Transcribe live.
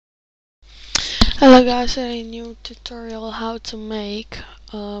Hello guys, a new tutorial how to make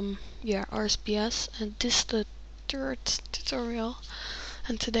Rsps, and this is the third tutorial,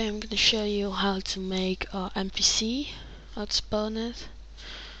 and today I'm gonna show you how to make NPC, how to spawn it.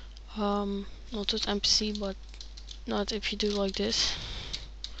 Not with NPC, but not if you do like this.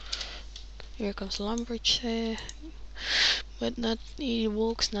 Here comes Lumbridge, but not he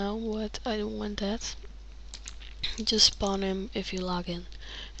walks now, but I don't want that. Just spawn him if you log in,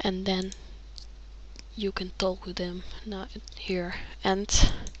 and then you can talk with him now here,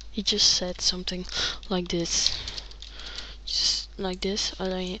 and he just said something like this, just like this.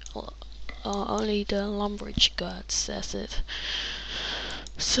 Only the Lumbridge god says it,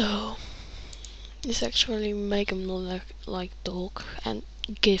 so this actually make him like talk and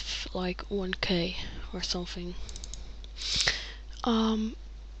give like 1k or something.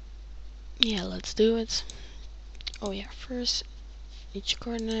 Yeah, let's do it. Oh yeah, first each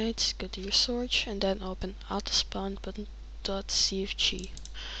coordinates, go to your search, and then open autospawn button.cfg.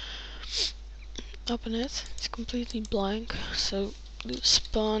 Open it, it's completely blank, so do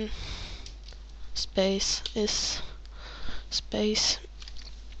spawn space is space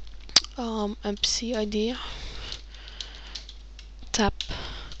NPC ID, tap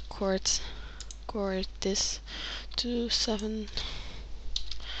chord this 27263491,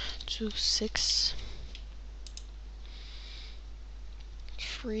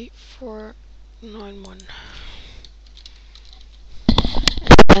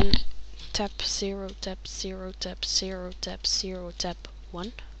 and then tap 0, tap 0, tap 0, tap 0, tap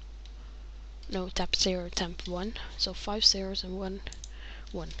 1. No, tap 0, tap 1. So 5 zeros and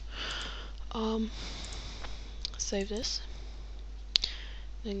 1. Save this.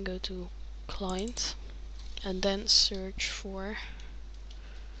 Then go to client, and then search for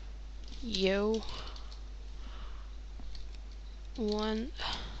yo one.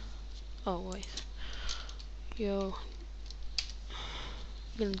 Oh wait, yo.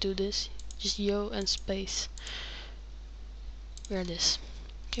 I'm gonna do this. Just yo and space. Where it is.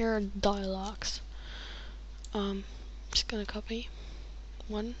 Here are dialogues. Just gonna copy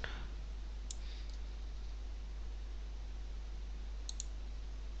one.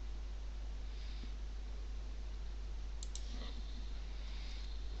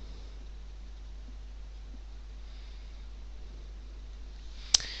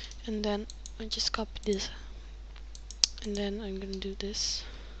 And then I just copy this, and then I'm gonna do this,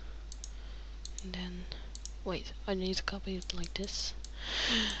 and then wait, I need to copy it like this.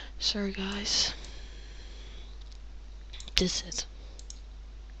 Sorry guys. This is it.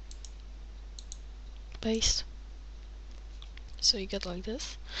 Paste. So you get like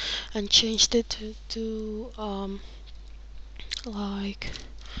this, and changed it to like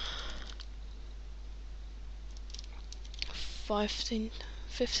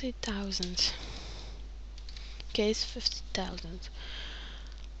 50,000. Case 50,000.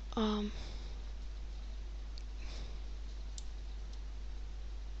 And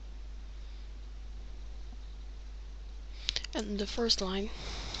the first line,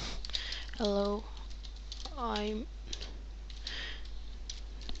 hello, I'm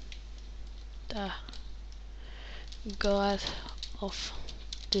the god of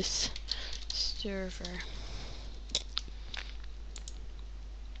this server.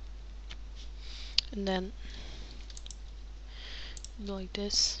 And then like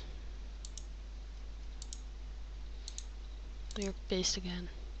this. Here, paste again.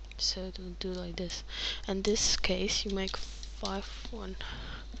 So to do like this. And this case you make 5-1.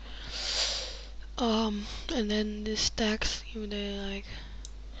 And then this text you do like,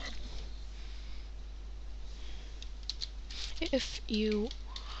 if you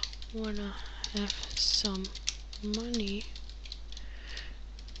wanna have some money,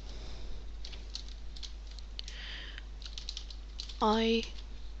 I'm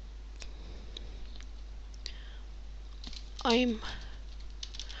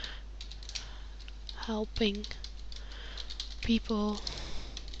helping people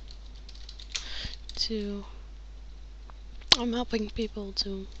to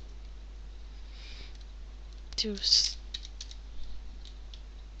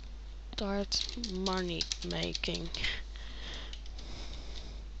start money making.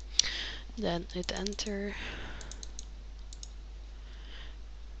 Then hit enter.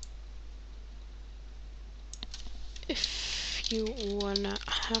 If you wanna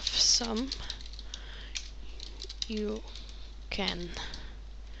have some, you can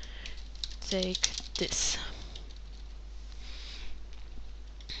take this.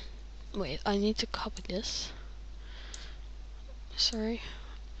 Wait, I need to copy this. Sorry,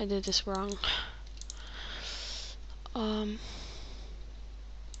 I did this wrong.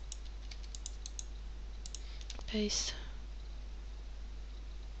 paste.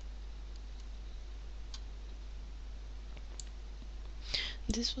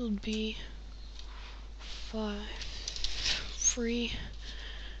 This will be 5, 3.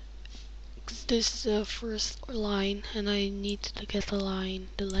 This is the first line, and I need to get the line.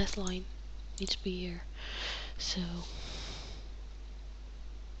 The last line needs to be here. So.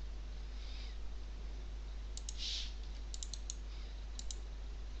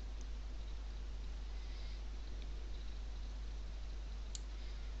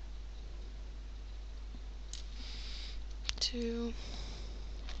 Two.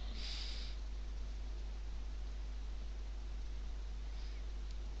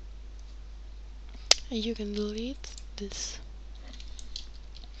 And you can delete this.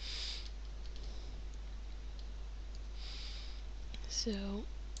 So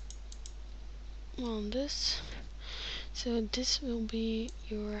on this, so this will be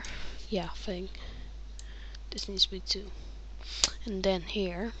your thing. This needs to be 2, and then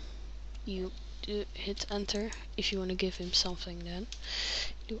here you do hit enter if you want to give him something. Then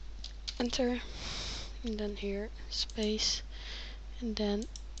do enter, and then here space, and then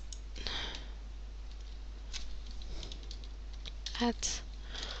add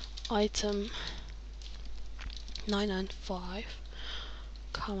item 995,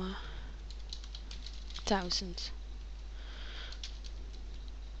 comma 1000.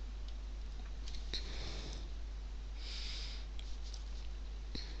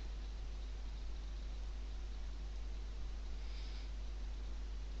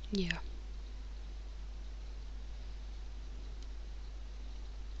 Yeah.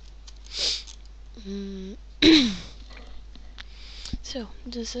 So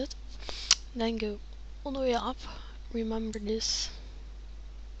this is it. Then go all the way up. Remember this.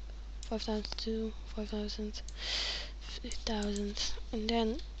 5,002, 5,000, 50,000, and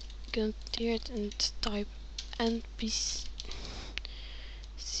then go here and type NPC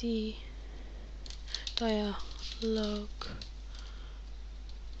dialog.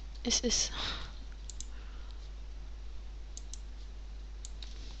 Is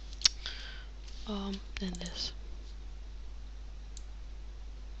then this.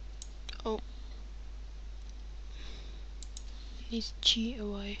 Oh, needs G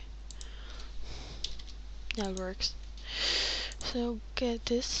away. Now it works. So get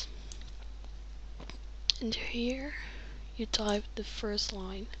this, and here you type the first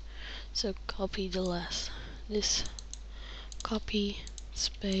line. So copy the last. This copy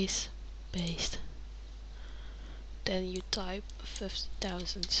space paste. Then you type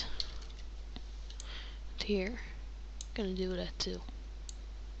 50,000. Here, gonna do that too.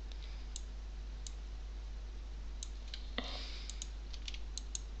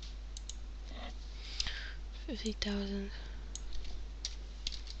 $50,000.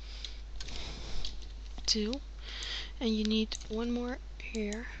 2, and you need one more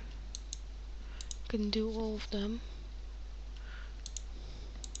here. Can do all of them.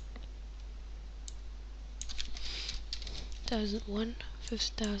 $1,001,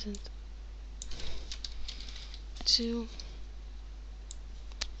 50,000. 2.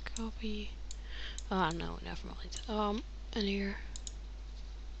 Copy. No, never mind. And here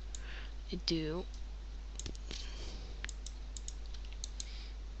I do.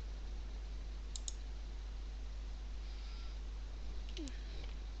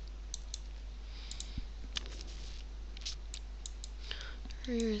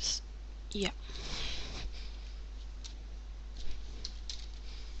 Here's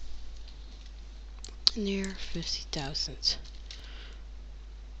near 50,000.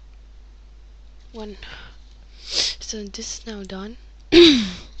 1. So this is now done.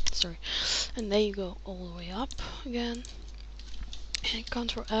 Sorry. And then you go all the way up again. And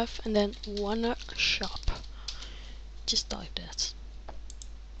Ctrl F, and then one shop. Just type that.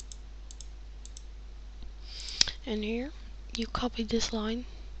 And here you copy this line.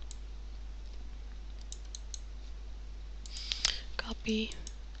 Copy,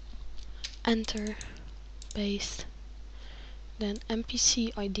 enter, paste. Then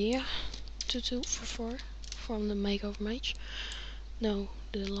NPC idea 2244 from the makeover mage. No,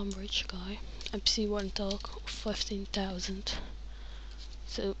 the Lumbridge guy. NPC one talk 15,000.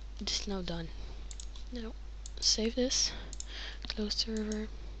 So this is now done. Now save this, close server,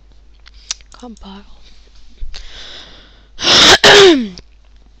 compile.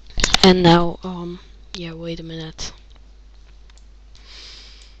 And now yeah, wait a minute.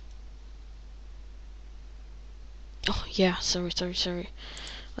 Oh yeah, sorry.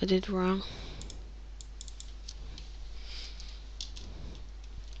 I did wrong.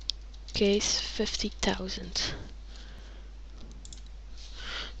 Case 50,000.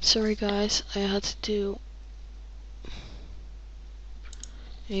 Sorry guys, I had to do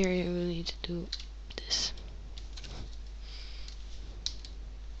Here you need to do this.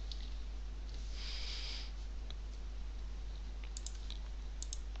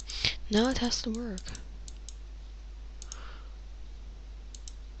 Now it has to work.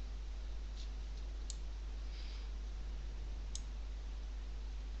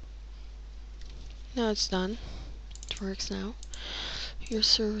 Now it's done. It works now. Your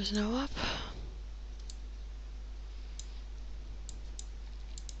server is now up.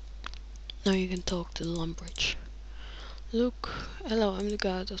 Now you can talk to the Lumbridge. Look, hello, I'm the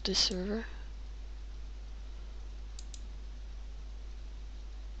god of this server.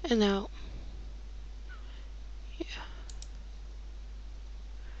 And now, yeah.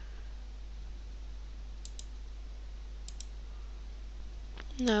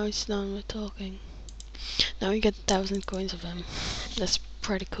 Now it's done with talking. Now you get 1,000 coins of them. That's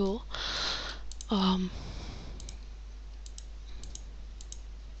pretty cool.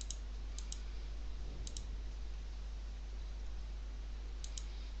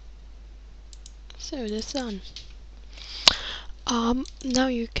 So that's done. Now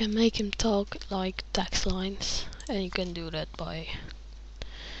you can make him talk like text lines, and you can do that by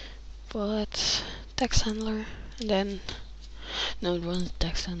text handler, and then no, it wasn't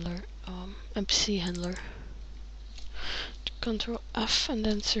text handler, NPC handler. Control F and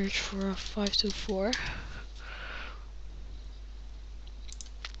then search for 524.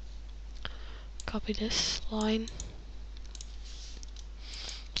 Copy this line.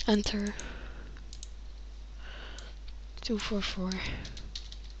 Enter 244.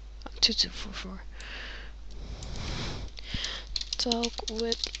 2244. Talk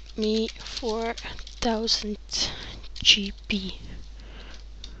with me for 1,000 GP.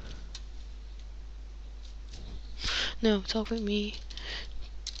 No, talk with me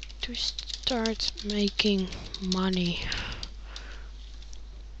to start making money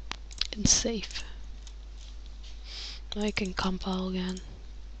and save. I can compile again.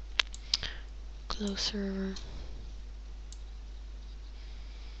 Close server.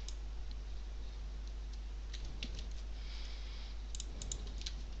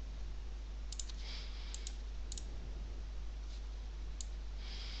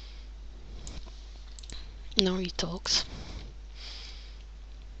 Now he talks.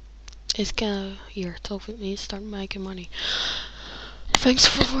 It's gonna here talk with me, start making money. Thanks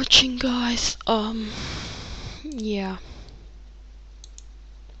for watching, guys. Yeah.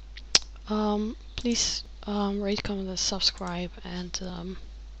 Please rate, comment, and subscribe, and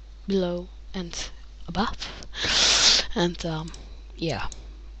below and above. And yeah.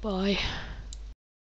 Bye.